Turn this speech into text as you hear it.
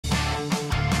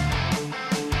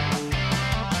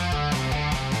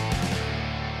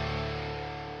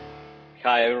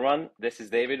Hi everyone, this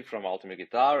is David from Ultimate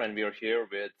Guitar, and we are here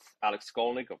with Alex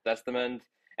Skolnick of Testament,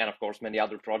 and of course many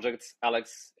other projects.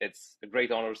 Alex, it's a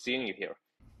great honor seeing you here.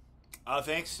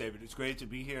 Thanks, David. It's great to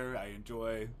be here. I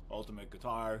enjoy Ultimate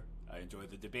Guitar. I enjoy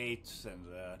the debates and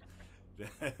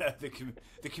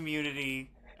the community,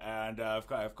 and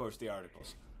of course the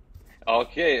articles.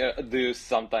 Okay, do you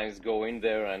sometimes go in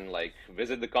there and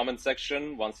visit the comment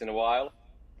section once in a while?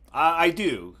 I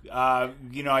do.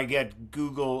 I get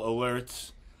Google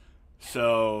alerts.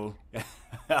 So,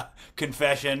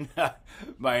 confession.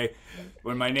 my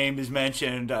when my name is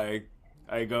mentioned, I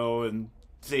go and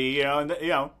see.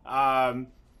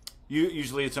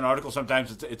 Usually it's an article.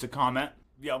 Sometimes it's a comment.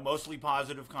 Mostly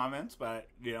positive comments, but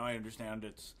I understand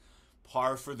it's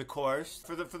par for the course.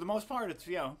 For the most part,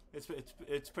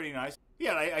 it's pretty nice.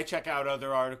 Yeah, I check out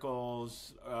other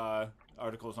articles,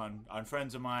 articles on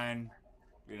friends of mine.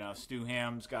 Stu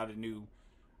Hamm's got a new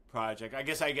project. I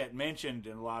guess I get mentioned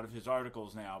in a lot of his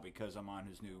articles now because I'm on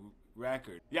his new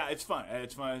record. Yeah, it's fun.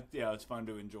 It's fun. Yeah, it's fun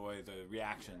to enjoy the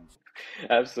reactions.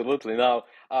 Absolutely. Now,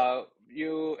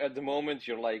 you at the moment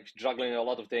you're juggling a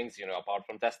lot of things, apart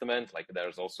from Testament. Like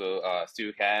there's also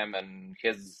Stu Hamm and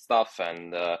his stuff,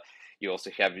 and you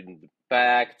also have the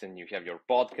Pact, and you have your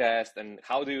podcast. And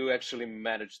how do you actually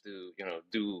manage to,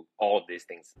 do all of these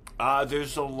things?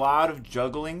 There's a lot of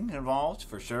juggling involved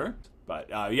for sure, but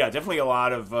yeah, definitely a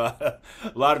lot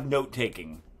of note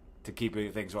taking to keep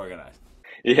things organized.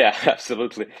 Yeah,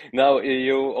 absolutely. Now,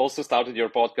 you also started your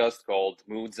podcast called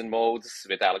Moods and Modes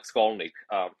with Alex Skolnick.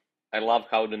 I love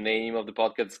how the name of the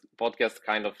podcast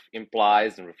kind of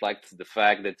implies and reflects the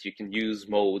fact that you can use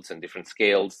modes and different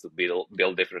scales to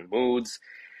build different moods.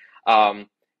 Um,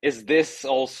 is this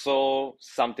also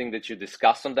something that you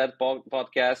discuss on that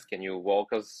podcast? Can you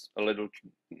walk us a little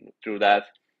through that?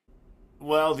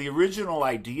 Well, the original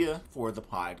idea for the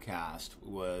podcast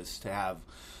was to have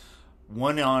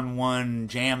one-on-one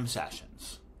jam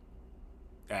sessions,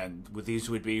 and with these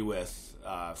would be with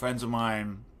friends of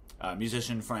mine,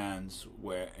 musician friends,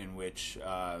 in which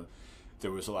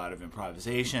there was a lot of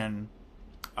improvisation.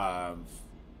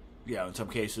 In some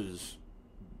cases,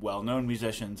 well-known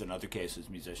musicians, in other cases,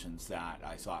 musicians that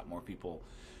I thought more people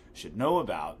should know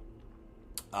about.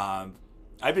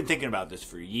 I've been thinking about this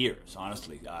for years,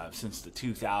 honestly, since the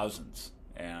 2000s,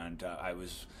 and I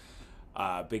was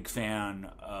a big fan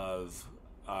of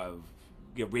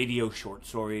radio short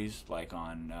stories, like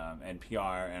on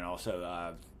NPR, and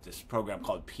also this program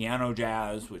called Piano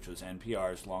Jazz, which was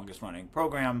NPR's longest-running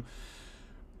program.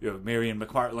 Marion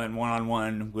McPartland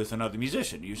one-on-one with another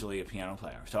musician, usually a piano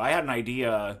player. So I had an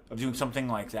idea of doing something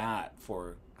like that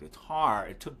for guitar.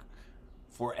 It took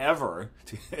forever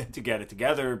to get it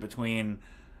together between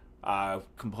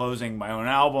composing my own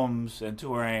albums and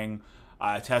touring,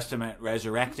 Testament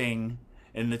resurrecting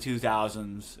in the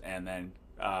 2000s, and then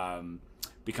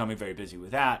becoming very busy with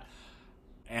that.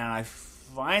 And I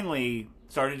finally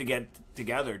started to get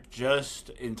together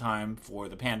just in time for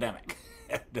the pandemic.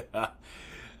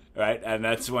 Right? And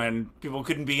that's when people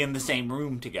couldn't be in the same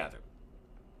room together.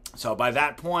 So by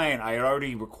that point, I had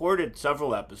already recorded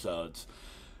several episodes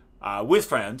with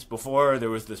friends before there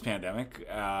was this pandemic,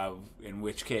 in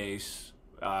which case,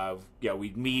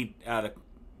 we'd meet at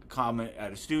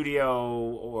a studio,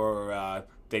 or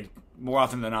they'd more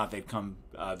often than not they'd come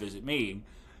visit me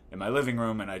in my living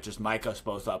room, and I'd just mic us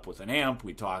both up with an amp.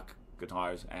 We'd talk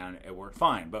guitars, and it worked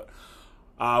fine. But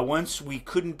once we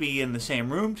couldn't be in the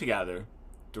same room together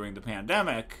during the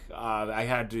pandemic, I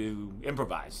had to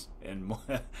improvise and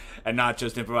not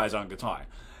just improvise on guitar.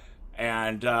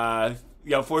 And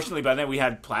fortunately by then we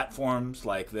had platforms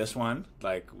like this one,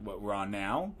 like what we're on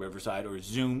now, Riverside, or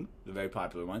Zoom, the very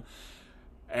popular one.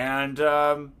 And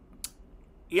I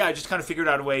just kind of figured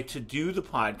out a way to do the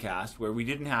podcast where we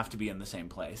didn't have to be in the same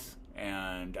place,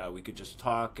 and we could just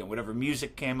talk, and whatever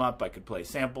music came up, I could play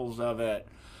samples of it.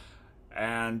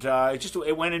 And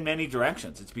it went in many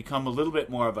directions. It's become a little bit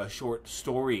more of a short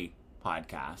story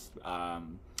podcast.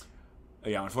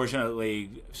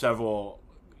 Unfortunately, several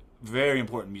very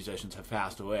important musicians have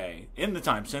passed away in the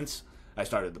time since I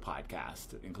started the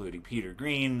podcast, including Peter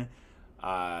Green,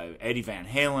 Eddie Van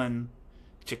Halen,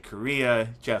 Chick Corea,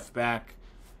 Jeff Beck.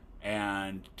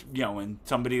 And, when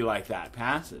somebody like that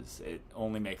passes, it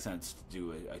only makes sense to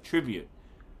do a tribute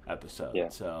episode. Yeah.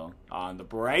 So on the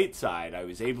bright side, I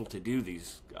was able to do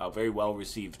these very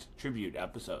well-received tribute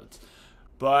episodes.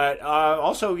 But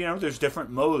also, there's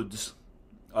different modes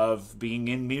of being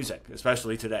in music,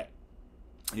 especially today.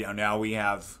 Now we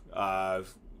have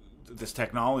this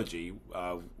technology.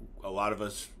 A lot of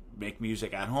us make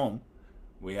music at home.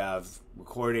 We have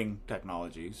recording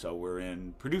technology, so we're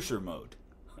in producer mode.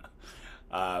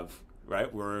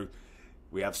 right?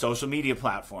 We have social media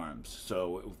platforms,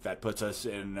 so that puts us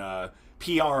in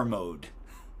PR mode.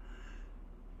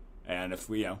 And if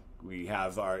we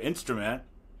have our instrument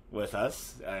with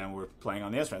us and we're playing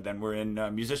on the instrument, then we're in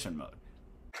musician mode.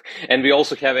 And we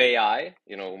also have AI,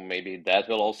 maybe that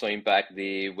will also impact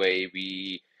the way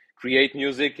we create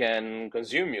music and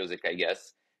consume music, I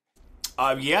guess.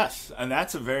 Yes, and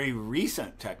that's a very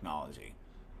recent technology,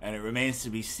 and it remains to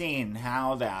be seen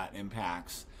how that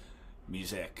impacts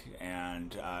music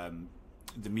and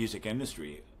the music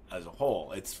industry as a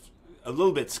whole. It's a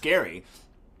little bit scary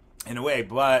in a way,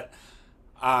 but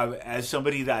as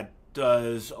somebody that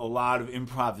does a lot of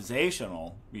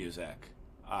improvisational music,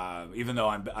 even though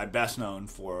I'm best known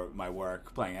for my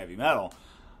work playing heavy metal,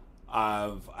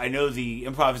 I know the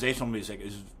improvisational music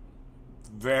is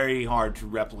very hard to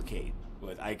replicate.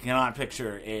 I cannot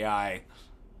picture AI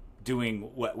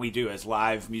doing what we do as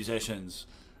live musicians,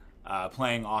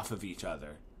 playing off of each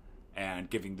other and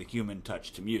giving the human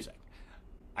touch to music.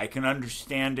 I can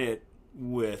understand it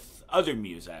with other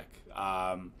music.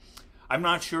 I'm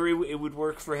not sure it would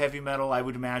work for heavy metal. I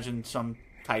would imagine some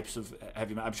types of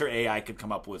heavy metal. I'm sure AI could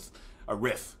come up with a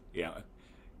riff.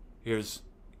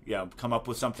 Come up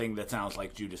with something that sounds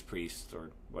like Judas Priest or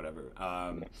whatever.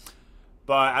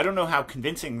 But I don't know how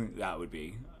convincing that would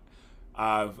be.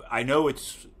 I know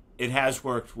it has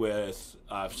worked with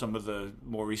some of the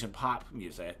more recent pop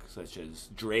music, such as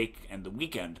Drake and The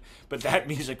Weeknd, but that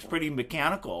music's pretty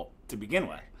mechanical to begin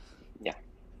with. Yeah.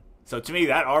 So to me,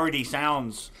 that already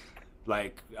sounds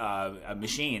like a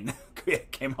machine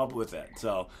came up with it.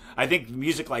 So I think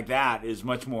music like that is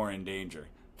much more in danger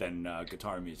than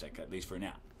guitar music, at least for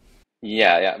now.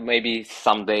 Yeah, maybe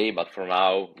someday, but for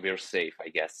now, we're safe, I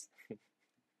guess.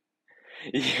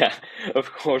 Yeah,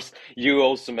 of course. You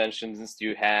also mentioned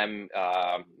Stu Hamm,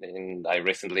 and I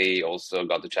recently also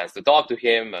got the chance to talk to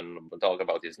him and talk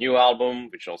about his new album,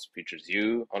 which also features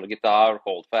you on the guitar,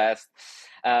 Hold Fast.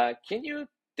 Can you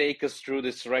take us through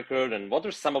this record, and what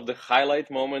are some of the highlight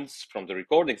moments from the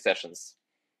recording sessions?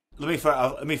 Let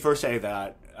me first say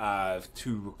that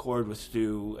to record with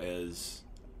Stu is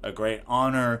a great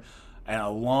honor and a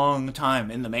long time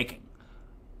in the making.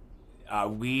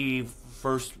 We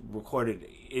first recorded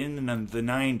in the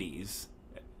 90s.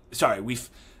 Sorry,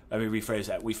 let me rephrase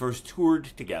that. We first toured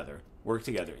together, worked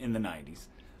together in the 90s.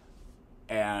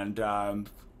 And,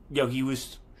 he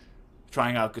was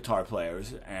trying out guitar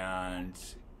players, and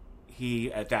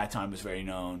he, at that time, was very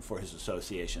known for his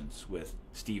associations with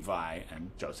Steve Vai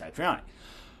and Joe Satriani.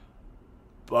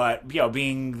 But,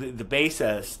 being the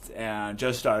bassist and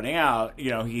just starting out,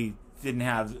 he didn't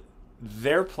have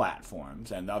their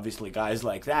platforms, and obviously guys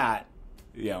like that,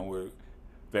 were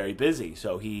very busy.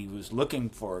 So he was looking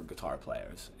for guitar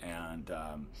players, and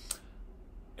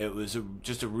it was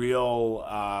just a real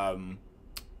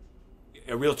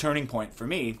turning point for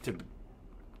me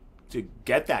to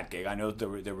get that gig. I know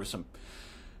there were some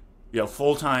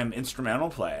full-time instrumental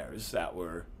players that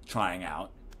were trying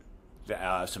out,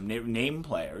 some name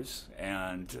players,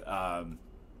 and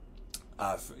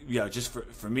just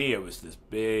for me, it was this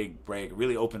big break. It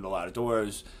really opened a lot of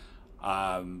doors.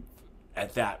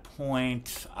 At that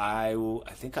point, I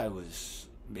think I was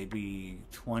maybe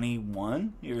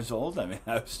 21 years old. I mean,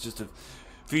 I was just a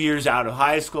few years out of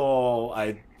high school.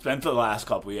 I spent the last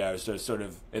couple of years just sort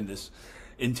of in this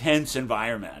intense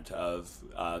environment of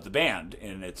the band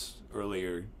in its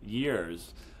earlier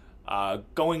years,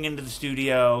 going into the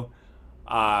studio,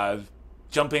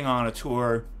 jumping on a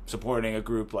tour, supporting a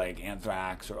group like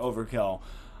Anthrax or Overkill,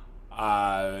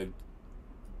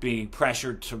 being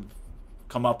pressured to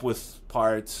come up with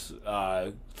parts,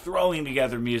 throwing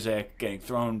together music, getting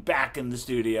thrown back in the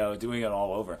studio, doing it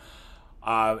all over.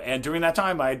 And during that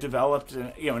time, I developed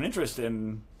an interest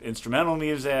in instrumental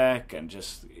music and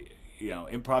just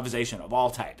improvisation of all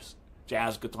types: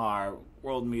 jazz guitar,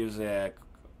 world music,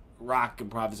 rock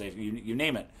improvisation, you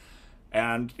name it.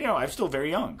 And I'm still very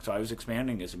young, so I was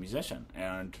expanding as a musician.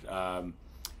 And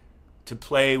to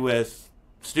play with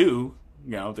Stu,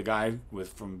 the guy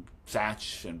from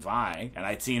Satch and Vai, and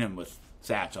I'd seen him with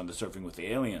Satch on the Surfing with the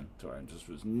Alien tour, and just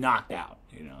was knocked out.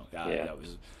 That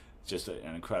was just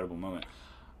an incredible moment.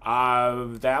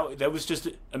 That was just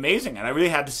amazing, and I really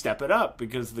had to step it up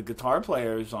because the guitar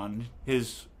players on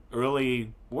his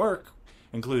early work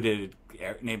included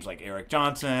names like Eric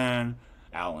Johnson,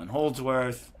 Alan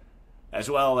Holdsworth, as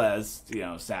well as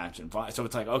Satch and Vai. So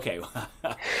it's like, okay,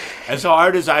 as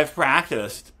hard as I've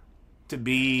practiced to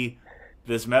be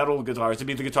this metal guitarist, to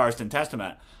be the guitarist in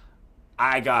Testament,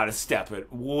 I gotta step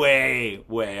it way,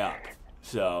 way up.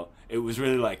 So it was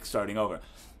really like starting over.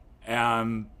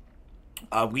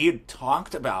 We had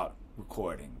talked about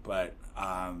recording, but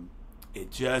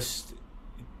it just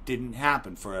didn't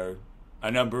happen for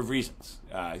a number of reasons.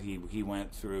 He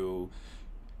went through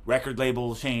record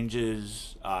label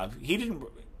changes. He didn't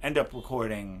end up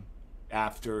recording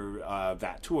after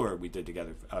that tour we did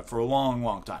together for a long,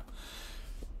 long time.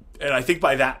 And I think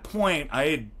by that point, I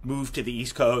had moved to the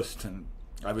East Coast, and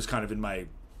I was kind of in my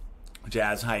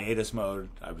jazz hiatus mode.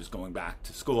 I was going back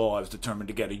to school. I was determined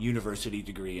to get a university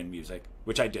degree in music,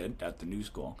 which I did at the New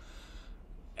School.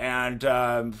 And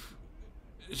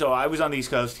so I was on the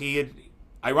East Coast.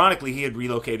 Ironically, he had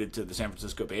relocated to the San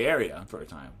Francisco Bay Area for a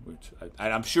time, which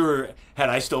I'm sure had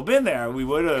I still been there, we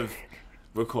would have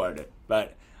recorded.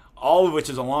 But all of which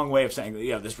is a long way of saying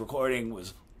that, this recording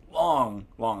was long,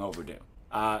 long overdue.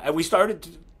 And we started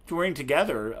touring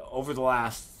together over the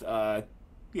last,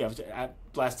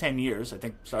 last 10 years, I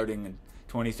think starting in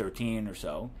 2013 or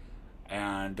so.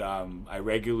 And I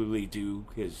regularly do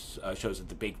his shows at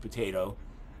the Baked Potato.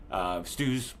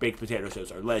 Stu's Baked Potato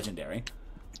shows are legendary.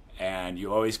 And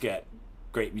you always get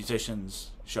great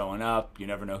musicians showing up. You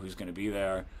never know who's going to be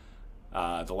there.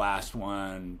 The last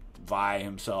one, Vi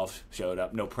himself showed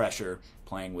up. No pressure,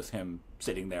 playing with him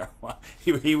sitting there.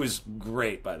 He was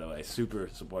great, by the way. Super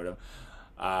supportive.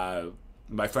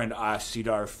 My friend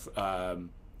Sidar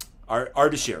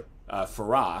Ardashir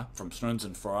Farah from Struns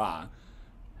and Farah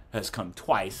has come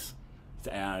twice.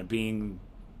 And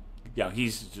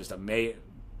he's just a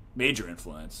major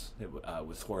influence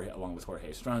with Jorge, along with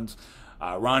Jorge Struns.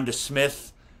 Rhonda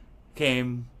Smith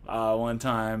came one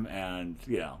time, and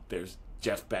there's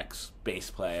Jeff Beck's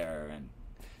bass player, and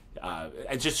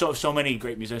just so many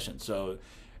great musicians. So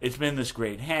it's been this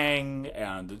great hang,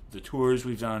 and the tours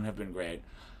we've done have been great.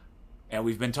 And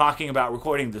we've been talking about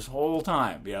recording this whole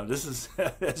time. This is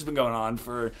has been going on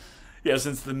for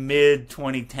since the mid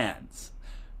 2010s.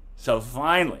 So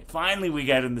finally we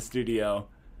get in the studio.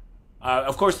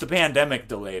 Of course, the pandemic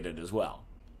delayed it as well.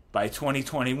 By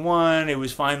 2021, it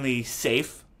was finally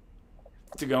safe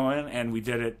to go in, and we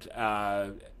did it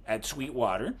at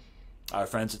Sweetwater. Our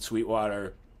friends at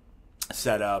Sweetwater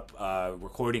set up a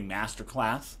recording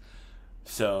masterclass,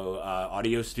 so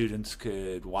audio students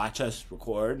could watch us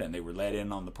record, and they were let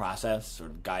in on the process,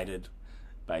 sort of guided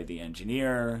by the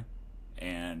engineer,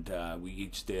 and we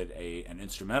each did an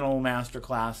instrumental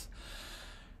masterclass,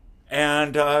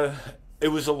 and it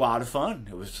was a lot of fun.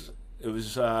 It was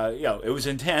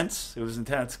intense. It was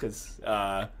intense because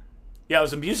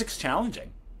the music's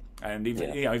challenging, and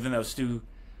even though Stu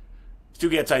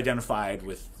gets identified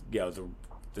with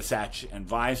the Satch and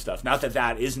Vi stuff. Not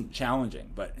that isn't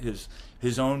challenging, but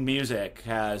his own music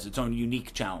has its own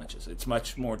unique challenges. It's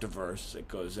much more diverse. It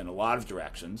goes in a lot of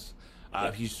directions.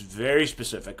 He's very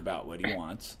specific about what he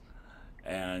wants,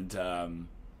 and I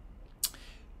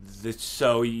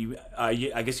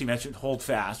guess you mentioned "Hold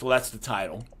Fast." Well, that's the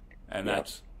title, and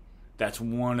that's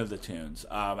one of the tunes.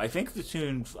 I think the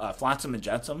tune "Flotsam and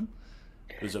Jetsam"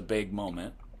 was a big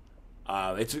moment.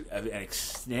 It's an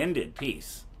extended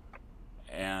piece,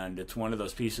 and it's one of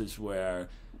those pieces where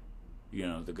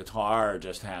the guitar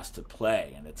just has to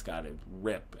play, and it's got to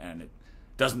rip, and it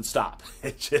doesn't stop.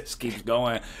 It just keeps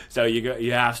going. So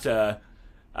you have to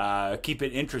keep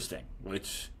it interesting,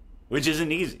 which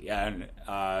isn't easy, and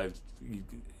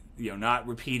not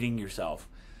repeating yourself,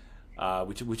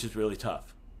 which is really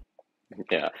tough.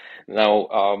 Yeah.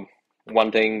 Now,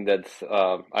 one thing that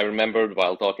I remembered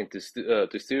while talking to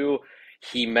Stu,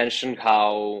 he mentioned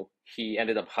how he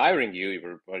ended up hiring you.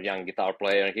 You were a young guitar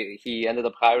player, and he ended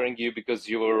up hiring you because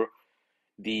you were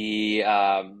the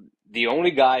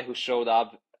only guy who showed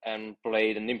up and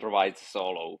played an improvised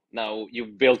solo. Now,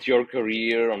 you've built your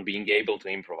career on being able to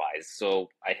improvise, so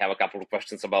I have a couple of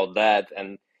questions about that.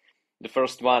 And the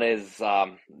first one is,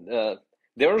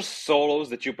 there are solos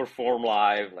that you perform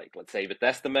live, like let's say the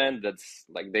Testament, that's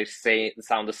like they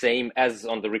sound the same as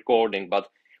on the recording, but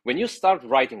when you start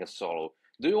writing a solo,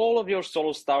 do all of your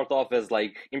solos start off as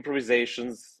like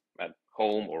improvisations at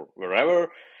home or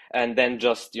wherever, and then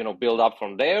just build up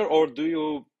from there, or do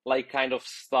you like kind of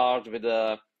start with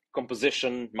a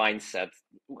composition mindset?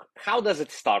 How does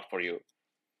it start for you?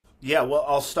 Yeah, well,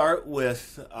 I'll start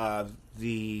with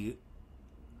the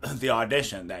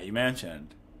audition that you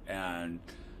mentioned, and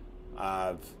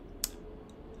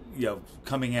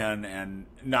coming in and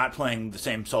not playing the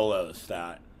same solos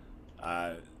that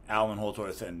Alan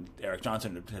Holdsworth and Eric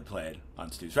Johnson had played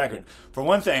on Stu's record. For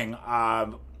one thing,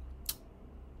 I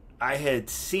had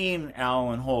seen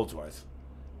Alan Holdsworth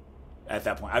at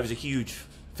that point. I was a huge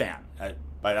fan.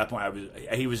 By that point,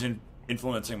 he was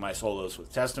influencing my solos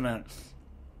with Testament.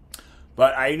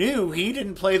 But I knew he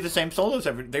didn't play the same solos.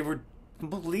 They were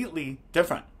completely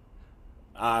different.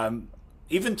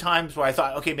 even times where I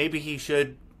thought, okay, maybe he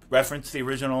should reference the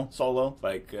original solo,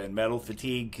 like in Metal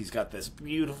Fatigue. He's got this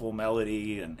beautiful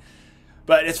melody,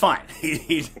 but it's fine.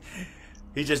 He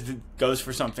just goes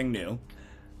for something new,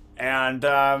 and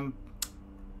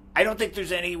I don't think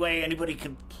there's any way anybody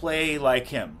can play like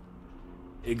him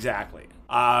exactly.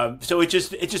 So it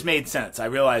just made sense. I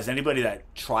realized anybody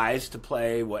that tries to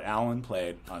play what Alan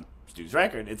played on Stu's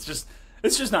record, it's just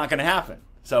not going to happen.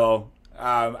 So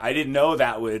I didn't know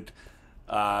that would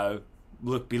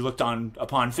be looked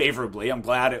upon favorably. I'm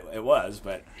glad it was,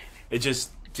 but it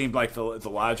just seemed like the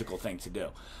logical thing to do.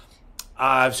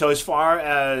 So as far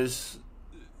as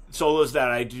solos that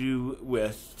I do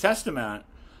with Testament,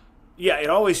 yeah, it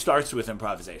always starts with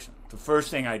improvisation. The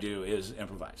first thing I do is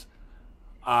improvise.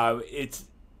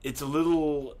 It's a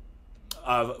little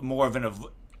more of an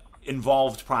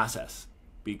involved process,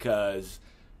 because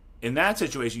in that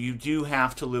situation you do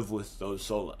have to live with those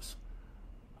solos.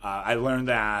 I learned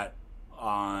that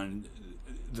on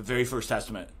the very first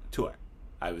Testament tour.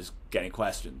 I was getting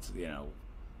questions,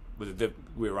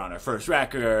 we were on our first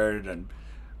record, and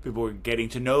people were getting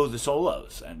to know the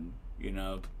solos, and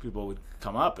people would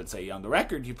come up and say, on the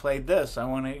record you played this, I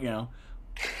want to,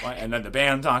 and then the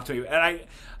band talked to me, and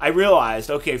I realized,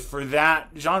 okay, for that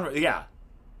genre, yeah,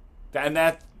 and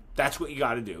that's what you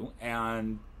got to do,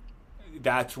 and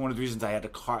that's one of the reasons I had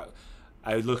to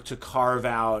I looked to carve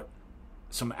out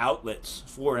some outlets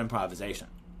for improvisation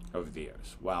over the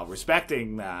years, while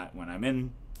respecting that when I'm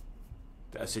in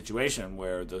a situation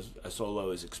where a solo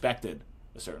is expected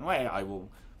a certain way, I will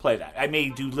play that. I may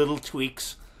do little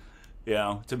tweaks,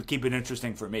 to keep it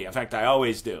interesting for me. In fact, I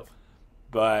always do.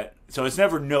 But so it's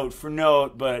never note for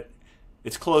note, but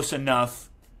it's close enough.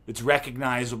 It's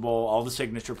recognizable. All the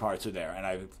signature parts are there, and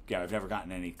I've never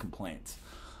gotten any complaints.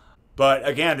 But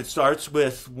again, it starts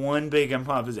with one big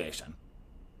improvisation,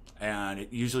 and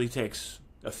it usually takes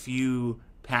a few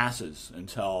passes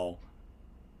until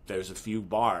there's a few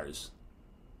bars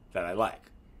that I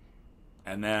like,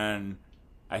 and then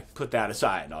I put that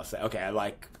aside. I'll say, okay, I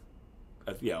like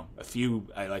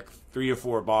I like 3 or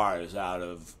 4 bars out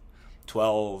of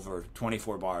 12 or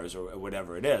 24 bars or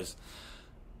whatever it is,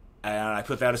 and I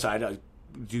put that aside. I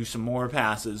do some more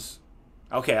passes.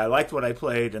 Okay, I liked what I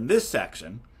played in this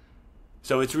section,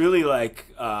 so it's really like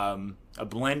a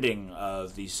blending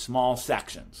of these small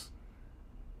sections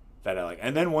that I like.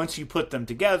 And then once you put them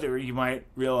together, you might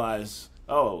realize,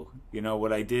 oh,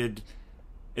 what I did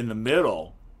in the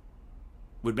middle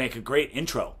would make a great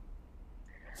intro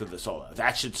to the solo.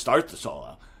 That should start the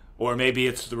solo. Or maybe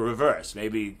it's the reverse.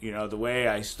 Maybe, the way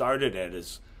I started it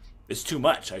is too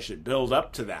much. I should build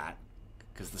up to that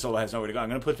because the solo has nowhere to go. I'm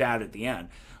going to put that at the end.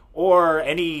 Or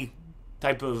any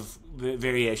type of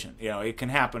variation. It can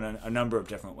happen a number of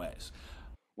different ways.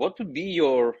 What would be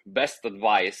your best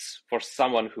advice for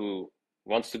someone who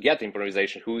wants to get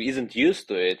improvisation, who isn't used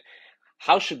to it?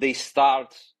 How should they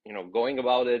start, going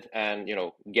about it and,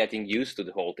 getting used to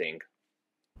the whole thing?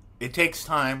 It takes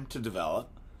time to develop.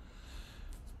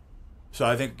 So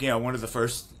I think, one of the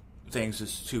first things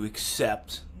is to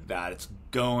accept that it's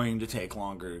going to take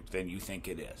longer than you think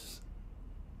it is.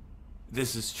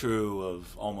 This is true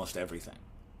of almost everything.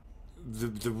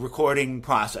 The recording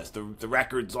process, the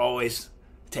records always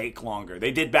take longer.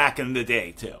 They did back in the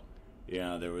day, too.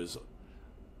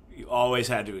 You always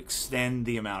had to extend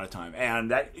the amount of time.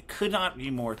 And that could not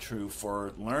be more true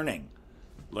for learning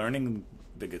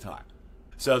the guitar.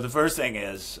 So the first thing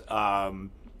is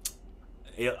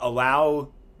allow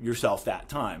yourself that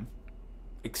time,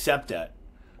 accept it,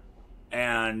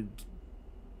 and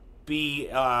be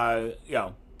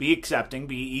accepting,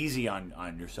 be easy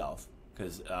on yourself,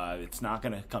 because it's not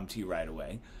going to come to you right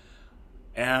away.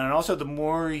 And also, the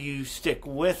more you stick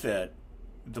with it,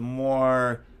 the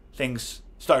more things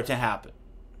start to happen.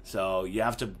 So you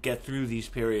have to get through these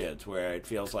periods where it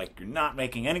feels like you're not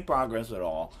making any progress at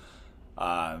all.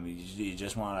 You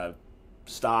just want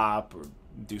to stop or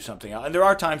do something else. And there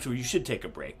are times where you should take a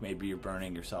break. Maybe you're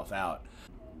burning yourself out.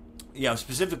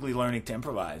 Specifically learning to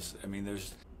improvise. I mean,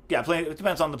 it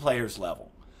depends on the player's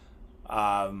level.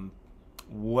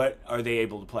 What are they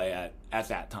able to play at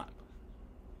that time?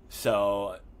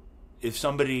 So if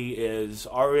somebody is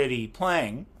already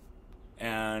playing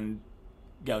and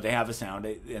they have a sound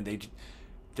and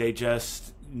they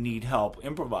just need help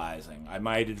improvising, I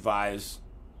might advise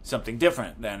something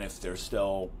different than if they're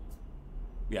still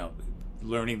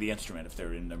learning the instrument, if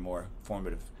they're in their more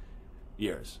formative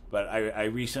years. But I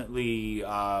recently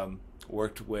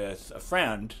worked with a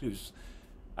friend who's,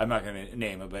 I'm not going to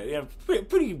name it, but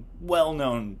pretty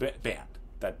well-known band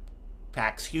that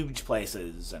packs huge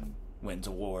places and wins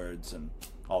awards and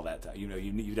all that. You know,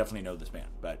 you definitely know this band,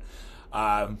 but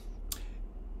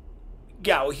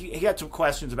yeah, he had some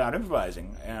questions about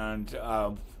improvising, and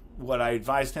what I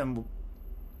advised him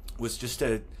was just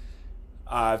to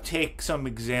take some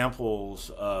examples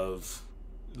of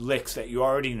licks that you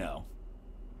already know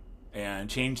and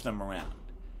change them around.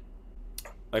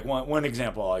 Like one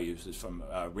example I'll use is from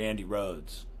Randy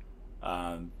Rhoads,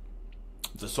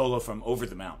 the solo from Over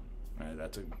the Mountain. Right?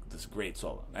 That's a great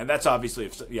solo, and that's obviously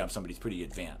if somebody's pretty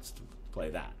advanced to play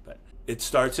that. But it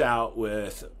starts out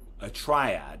with a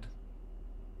triad,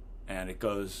 and it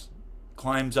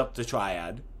climbs up the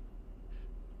triad,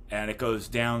 and it goes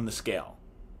down the scale.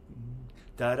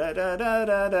 Da da da da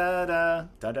da da da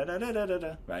da da da da da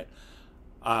da. Right.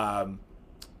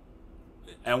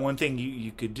 And one thing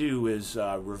you could do is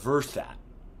reverse that.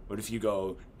 What if you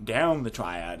go down the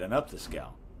triad and up the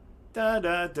scale? Da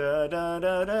da da da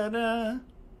da da da.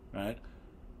 Right?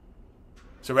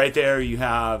 So right there you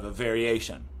have a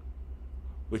variation,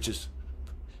 which is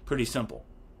pretty simple.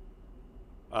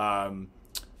 But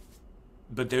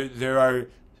there are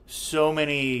so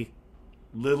many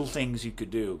little things you could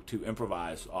do to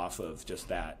improvise off of just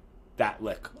that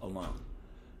lick alone.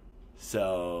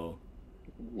 So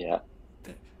Yeah.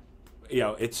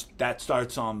 That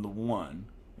starts on the one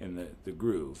in the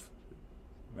groove,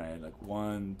 right? Like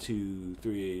 1, 2,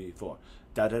 3, 4,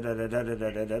 da da da da da da da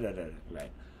da da da.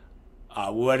 Right.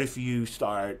 What if you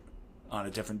start on a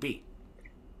different beat?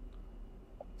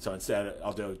 So instead,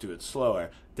 I'll do it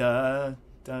slower. Da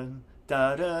da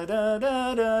da da da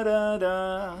da da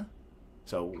da.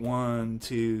 So 1,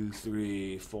 2,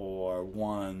 3, 4,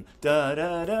 1, da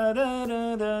da da da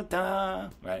da da da.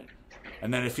 Right,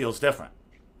 and then it feels different.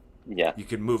 Yeah. You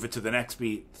can move it to the next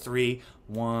beat. 3,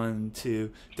 1,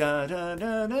 2, da da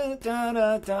da da da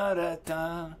da da da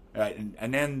da. Right,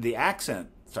 and then the accent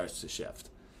starts to shift.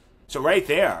 So right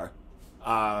there,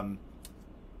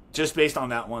 just based on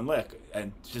that one lick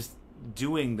and just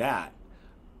doing that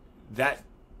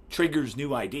triggers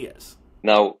new ideas.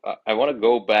 Now, I want to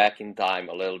go back in time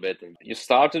a little bit. You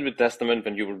started with Testament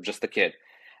when you were just a kid.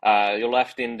 You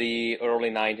left in the early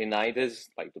 1990s,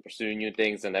 like to pursue new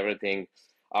things and everything.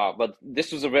 But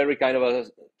this was a very kind of a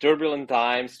turbulent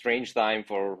time, strange time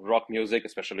for rock music,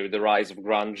 especially with the rise of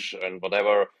grunge and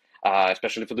whatever,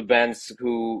 especially for the bands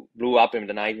who blew up in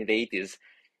the 1980s.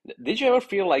 Did you ever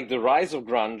feel like the rise of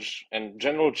grunge and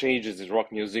general changes in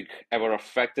rock music ever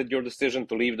affected your decision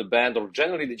to leave the band, or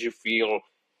generally did you feel,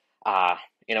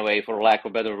 in a way, for lack of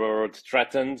a better word,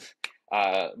 threatened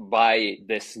by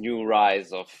this new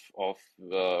rise of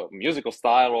the musical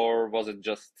style, or was it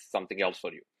just something else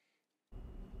for you?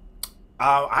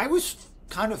 I was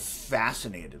kind of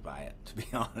fascinated by it, to be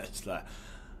honest.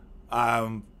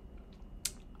 I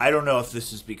don't know if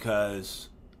this is because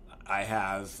I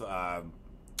have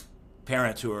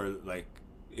parents who are like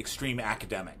extreme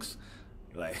academics,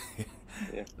 like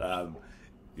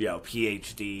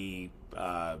PhD,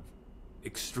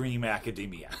 extreme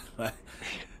academia,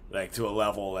 like to a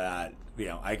level that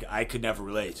I could never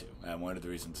relate to. And one of the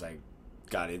reasons I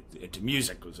got into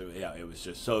music was it was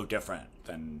just so different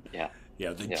than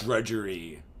the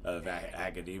drudgery of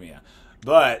academia.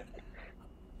 But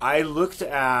I looked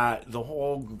at the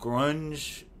whole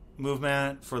grunge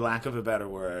movement, for lack of a better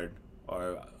word,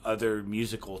 or other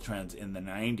musical trends in the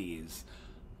 90s,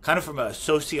 kind of from a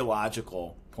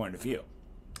sociological point of view.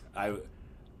 I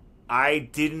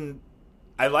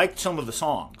liked some of the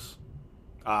songs.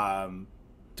 To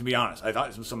be honest, I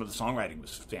thought some of the songwriting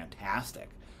was fantastic.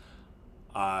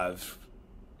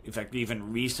 In fact,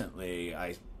 even recently,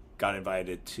 I got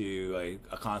invited to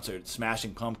a concert,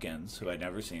 Smashing Pumpkins, who I'd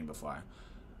never seen before,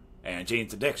 and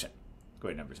Jane's Addiction, who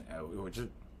I'd never seen.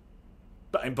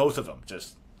 And both of them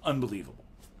just unbelievable.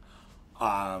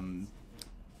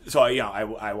 So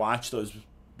I watch those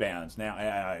bands now.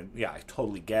 I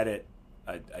totally get it.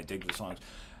 I dig the songs.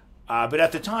 But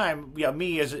at the time,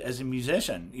 me as a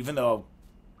musician, even though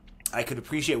I could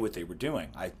appreciate what they were doing,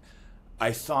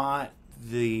 I thought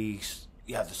the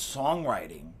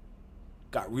songwriting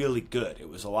got really good. It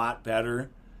was a lot better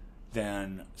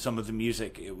than some of the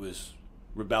music it was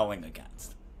rebelling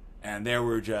against. And there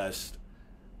were just,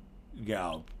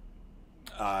 there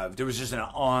was just an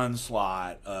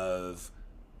onslaught of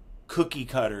cookie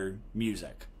cutter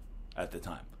music at the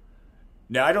time.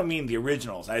 Now, I don't mean the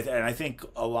originals. I think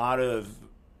a lot of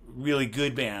really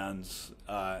good bands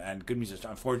and good musicians,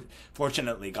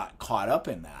 unfortunately, got caught up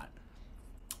in that.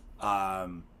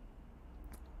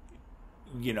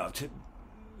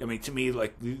 To me,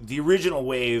 like the original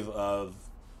wave of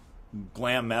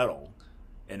glam metal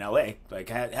in LA, like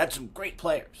had some great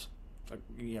players, like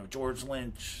George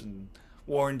Lynch and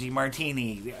Warren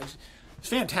DeMartini. It's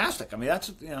fantastic. I mean,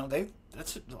 that's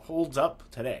that's holds up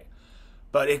today.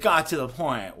 But it got to the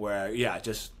point where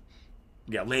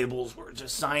labels were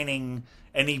just signing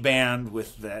any band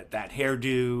with that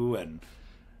hairdo,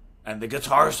 and the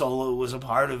guitar solo was a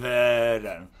part of it,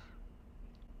 and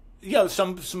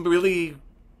some really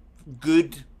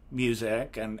good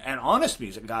music and honest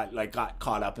music got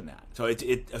caught up in that. So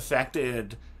it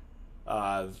affected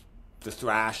the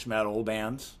thrash metal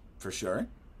bands for sure.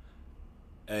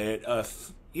 It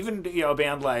even a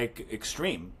band like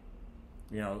Extreme,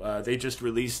 they just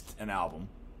released an album,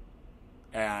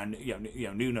 and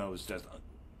Nuno's just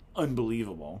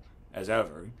unbelievable as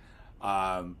ever.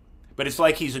 But it's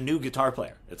like he's a new guitar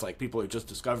player. It's like people are just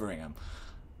discovering him.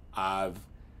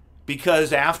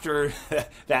 Because after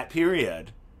that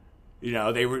period,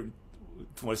 they were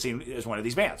seen as one of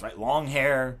these bands, right? Long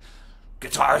hair,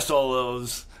 guitar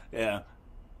solos,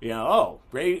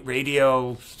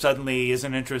 radio suddenly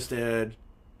isn't interested.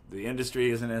 The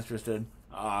industry isn't interested.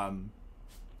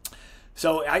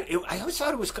 So I always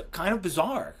thought it was kind of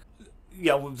bizarre.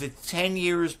 The 10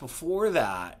 years before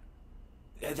that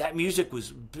music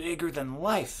was bigger than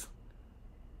life.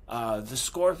 The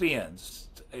Scorpions,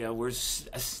 were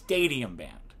a stadium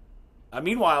band.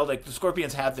 Meanwhile, the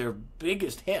Scorpions had their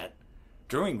biggest hit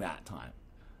during that time,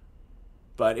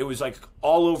 but it was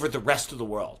all over the rest of the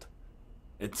world.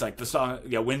 It's like the song,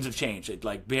 "Winds of Change."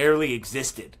 It barely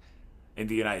existed in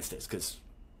the United States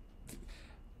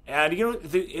and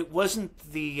it wasn't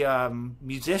the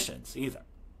musicians either.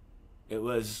 It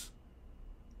was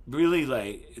really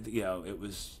it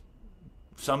was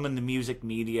some in the music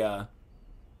media,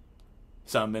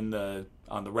 some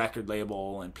on the record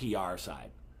label and PR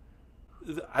side.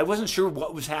 I wasn't sure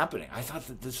what was happening. I thought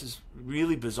that this is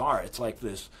really bizarre. It's like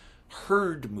this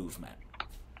herd movement.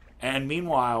 And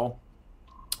meanwhile,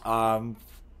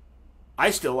 I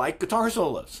still like guitar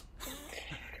solos.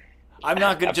 I'm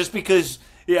not going to, just because,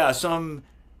 some,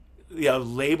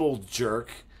 label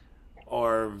jerk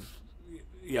or,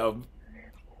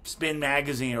 Spin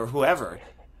Magazine or whoever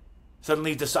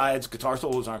suddenly decides guitar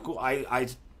solos aren't cool. I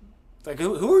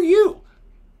who are you?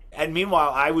 And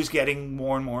meanwhile, I was getting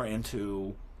more and more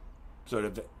into sort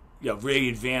of, really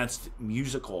advanced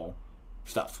musical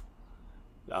stuff.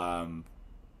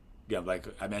 Like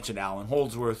I mentioned Alan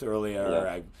Holdsworth earlier. Yeah.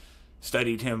 I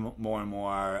studied him more and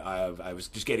more. I was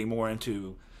just getting more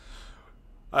into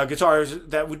guitars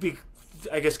that would be,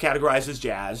 I guess, categorized as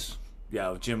jazz.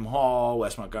 Jim Hall,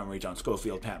 Wes Montgomery, John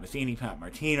Scofield, Pat Metheny, Pat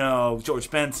Martino, George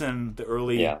Benson, the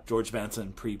early George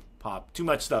Benson, pre-pop, too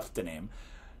much stuff to name.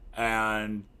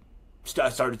 And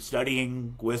started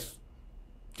studying with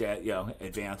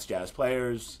advanced jazz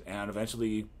players, and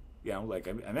eventually, like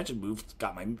I mentioned,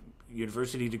 got my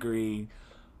university degree,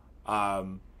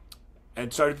 and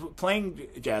started playing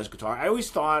jazz guitar. I always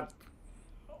thought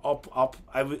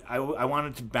I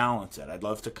wanted to balance it. I'd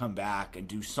love to come back and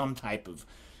do some type of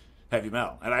heavy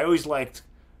metal, and I always liked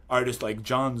artists like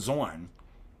John Zorn,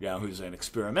 who's an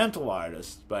experimental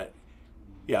artist, but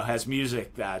has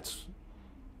music that's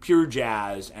pure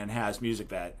jazz and has music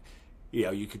that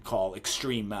you could call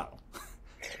extreme metal.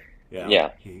 I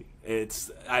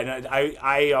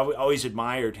always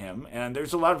admired him, and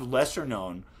there's a lot of lesser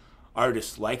known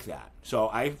artists like that. So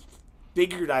I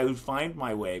figured I would find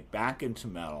my way back into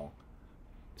metal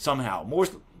somehow, more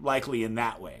likely in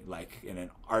that way, like in an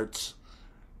arts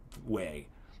way.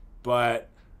 But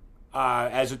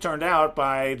as it turned out,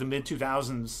 by the mid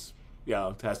 2000s,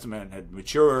 Testament had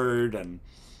matured and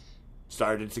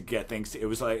started to get things. It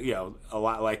was like a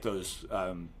lot like those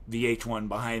VH1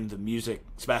 behind the music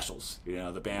specials.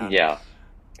 The band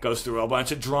goes through a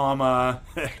bunch of drama,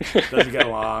 doesn't get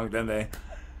along, then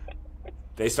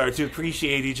they start to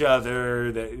appreciate each other.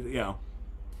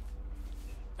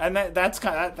 And that's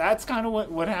kind of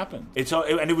what happened.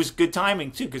 And it was good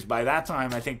timing too, because by that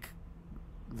time I think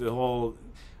the whole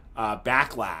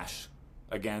backlash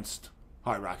against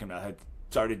hard rock and metal had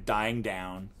started dying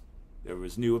down. There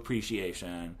was new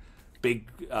appreciation. Big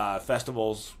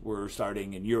festivals were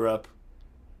starting in Europe.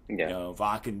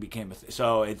 Wacken became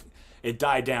so it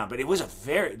died down. But it was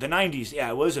the 90s.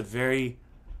 Yeah, it was a very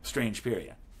strange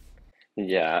period.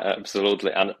 Yeah,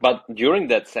 absolutely. But during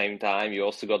that same time, you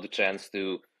also got the chance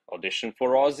to audition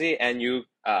for Ozzy, and you,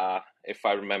 if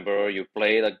I remember, you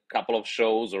played a couple of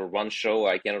shows or one show.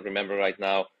 I cannot remember right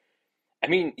now. I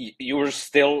mean, you were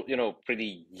still,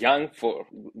 pretty young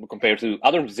compared to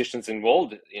other musicians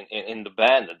involved in the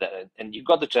band, and you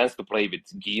got the chance to play with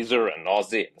Geezer and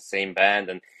Ozzy in the same band.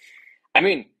 And I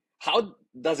mean, how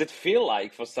does it feel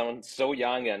like for someone so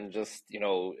young and just,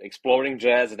 exploring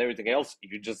jazz and everything else?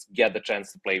 You just get the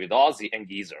chance to play with Ozzy and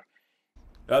Geezer.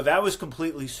 That was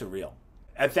completely surreal.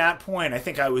 At that point, I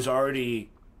think I was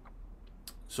already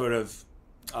sort of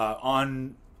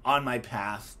on my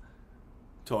path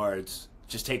towards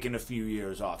just taking a few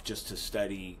years off just to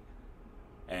study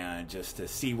and just to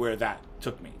see where that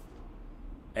took me.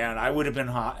 And I would have been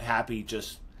happy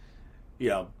just, you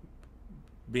know,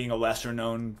 being a lesser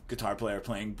known guitar player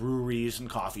playing breweries and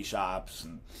coffee shops.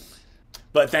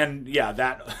 But then, yeah,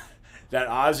 that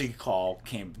Ozzy call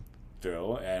came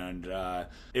through, and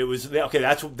it was okay.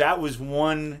 That was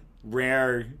one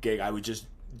rare gig I would just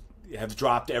have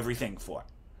dropped everything for,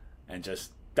 and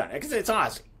just done it because it's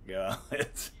Ozzy, you know.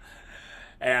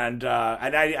 And I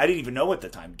didn't even know at the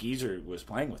time Geezer was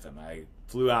playing with him. I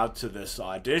flew out to this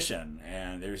audition,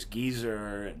 and there's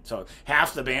Geezer, and so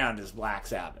half the band is Black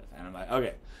Sabbath, and I'm like,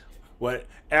 okay,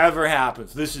 whatever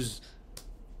happens, this is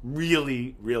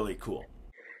really, really cool.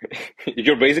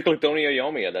 You're basically Tony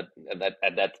Iommi at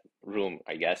that room,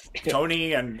 I guess.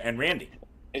 Tony and Randy.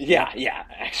 Yeah,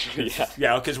 actually, yeah.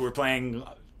 Yeah, because we're playing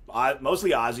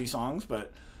mostly Ozzy songs,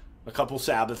 but a couple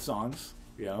Sabbath songs,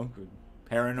 you know,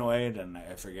 Paranoid, and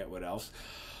I forget what else.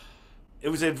 It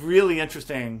was a really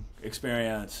interesting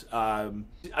experience. I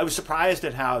was surprised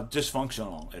at how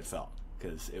dysfunctional it felt,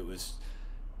 because it was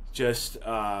just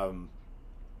like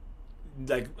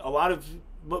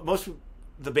most of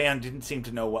the band didn't seem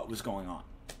to know what was going on.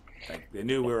 Like, they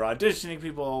knew we were auditioning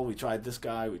people. We tried this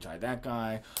guy. We tried that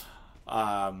guy.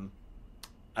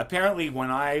 Apparently, when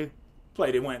I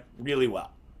played, it went really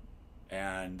well,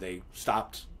 and they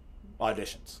stopped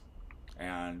auditions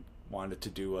and wanted to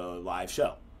do a live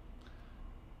show.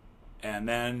 And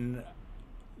then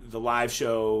the live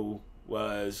show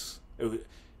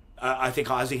I think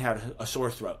Ozzy had a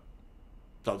sore throat,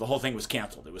 so the whole thing was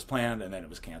canceled. It was planned, and then it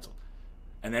was canceled,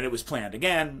 and then it was planned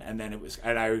again, and then it was.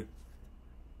 And I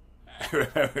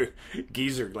remember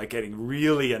Geezer like getting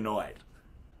really annoyed,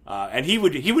 and he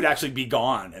would actually be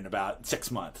gone in about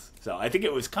 6 months. So I think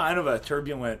it was kind of a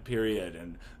turbulent period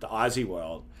in the Ozzy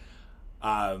world.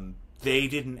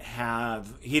 He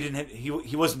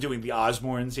wasn't doing the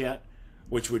Osbournes yet,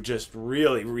 which would just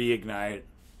really reignite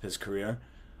his career.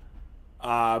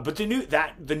 But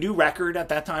the new record at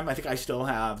that time, I think I still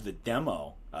have the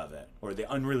demo of it, or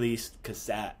the unreleased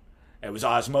cassette. It was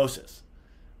Osmosis,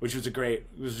 which was a great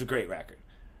record.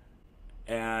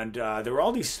 And there were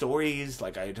all these stories,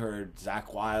 like I had heard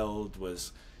Zakk Wylde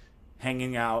was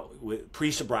hanging out with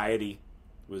pre-sobriety,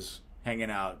 was hanging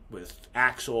out with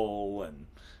Axl, and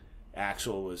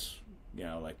Axl was, you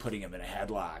know, like putting him in a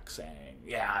headlock, saying,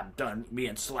 "Yeah, I'm done. Me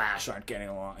and Slash aren't getting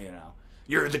along. You know,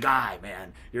 you're the guy,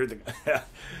 man. You're the guy."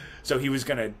 So he was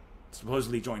gonna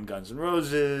supposedly join Guns N'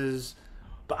 Roses,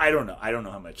 but I don't know. I don't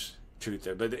know how much truth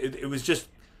there. But it was just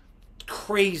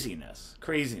craziness.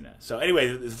 So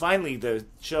anyway, finally the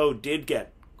show did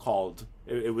get called.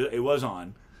 It was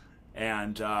on,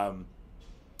 and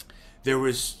it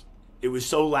was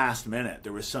so last minute.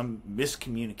 There was some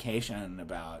miscommunication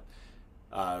about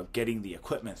getting the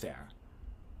equipment there.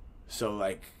 So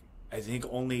like, I think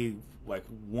only like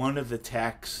one of the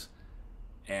techs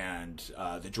and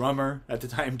the drummer at the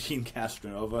time, Dean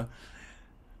Castronova,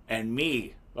 and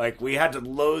me, like, we had to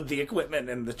load the equipment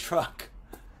in the truck.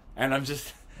 And I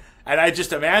just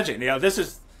imagine, you know, this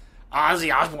is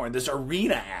Ozzy Osbourne, this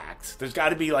arena act. There's got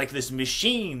to be like this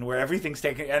machine where everything's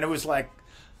taken. And it was like,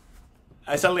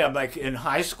 I'm like in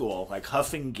high school, like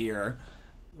huffing gear.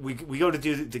 We go to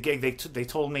do the gig. They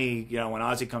told me, you know, when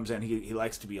Ozzy comes in, he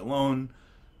likes to be alone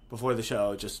before the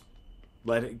show. Just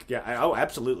let it. Yeah. Oh,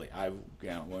 absolutely. I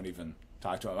won't even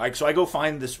talk to him. Like, so I go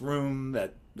find this room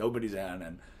that nobody's in,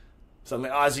 and suddenly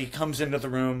Ozzy comes into the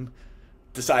room,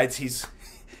 decides he's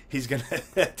gonna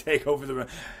take over the room,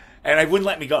 and I wouldn't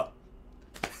let me go.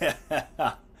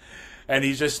 And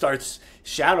he just starts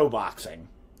shadow boxing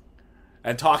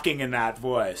and talking in that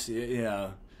voice, you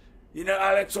know,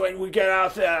 Alex, when we get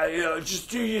out there, you know, just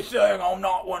do your thing. I'm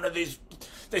not one of these.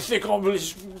 They think I'm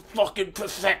this fucking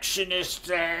perfectionist.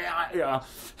 You know.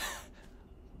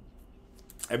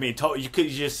 I mean, you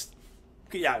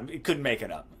couldn't make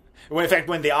it up. In fact,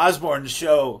 when the Osbourne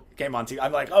show came on TV,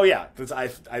 I'm like, oh yeah,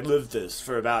 I lived this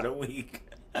for about a week.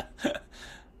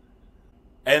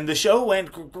 And the show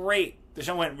went great. The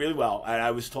show went really well, and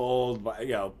I was told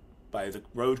by the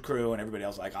road crew and everybody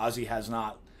else, like,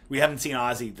 we haven't seen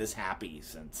Ozzy this happy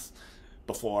since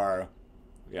before,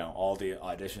 you know, all the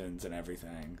auditions and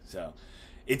everything. So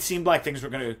it seemed like things were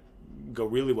going to go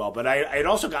really well. But I had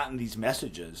also gotten these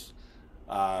messages,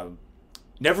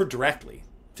 never directly,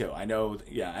 too. I know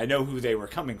who they were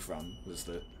coming from. It was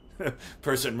the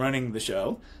person running the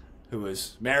show, who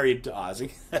was married to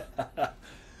Ozzy.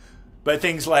 But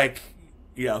things like,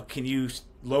 you know, can you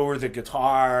lower the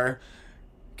guitar?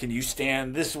 Can you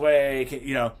stand this way?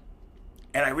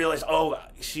 And I realized, oh,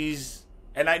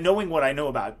 knowing what I know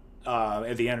about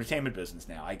the entertainment business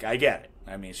now, I get it.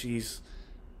 I mean, she's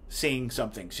seeing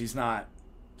something. She's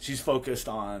focused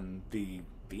on the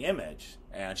image,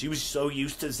 and she was so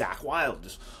used to Zakk Wylde,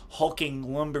 this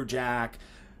hulking lumberjack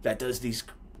that does these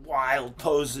wild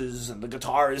poses, and the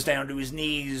guitar is down to his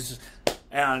knees,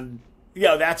 and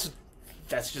that's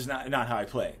just not how I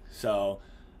play. So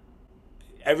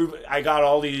I got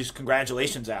all these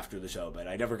congratulations after the show, but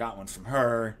I never got one from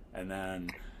her, and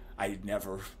then I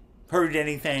never heard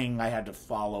anything. I had to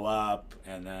follow up,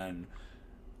 and then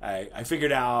I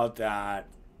figured out that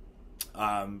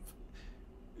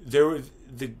there was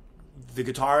the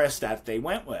guitarist that they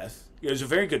went with. He was a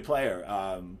very good player,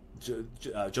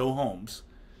 Joe Holmes.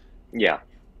 Yeah.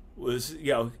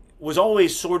 Was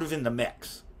always sort of in the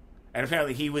mix, and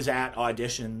apparently he was at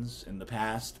auditions in the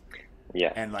past.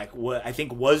 Yeah. And I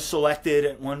think was selected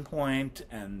at one point,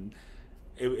 and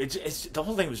it's the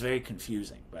whole thing was very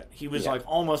confusing. But he was like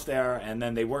almost there, and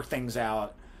then they worked things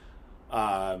out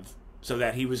so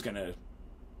that he was going to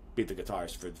be the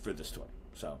guitarist for this tour.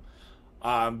 So,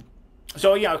 I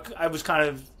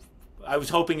was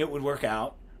hoping it would work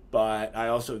out, but I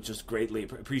also just greatly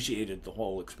appreciated the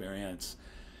whole experience.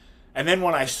 And then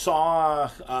when I saw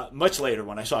much later,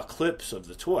 when I saw clips of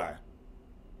the tour,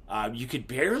 you could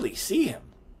barely see him.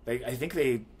 I think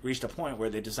they reached a point where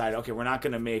they decided, okay, we're not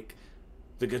going to make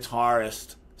the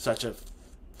guitarist such a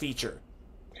feature.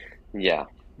 Yeah.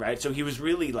 Right? So he was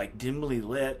really like dimly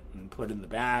lit and put in the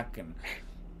back, and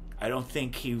I don't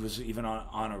think he was even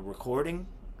on a recording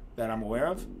that I'm aware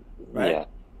of. Right? Yeah.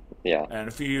 Yeah. And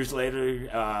a few years later,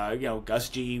 Gus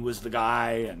G was the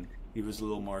guy, and he was a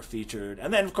little more featured.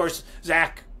 And then, of course,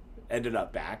 Zakk ended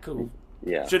up back, who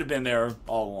should have been there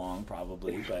all along,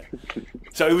 probably. But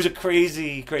so it was a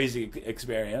crazy, crazy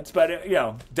experience. But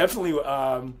definitely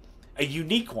a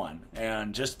unique one,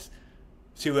 and just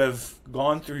to have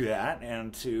gone through that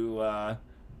and to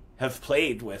have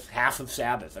played with half of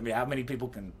Sabbath. I mean, how many people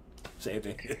can say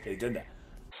they did that?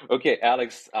 Okay,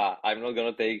 Alex, I'm not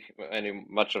gonna take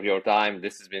much of your time.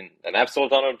 This has been an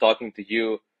absolute honor talking to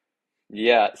you.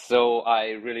 Yeah, so I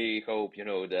really hope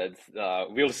that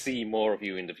we'll see more of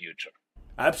you in the future.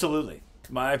 Absolutely,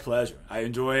 my pleasure. I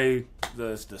enjoy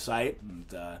the site,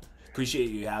 and appreciate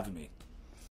you having me.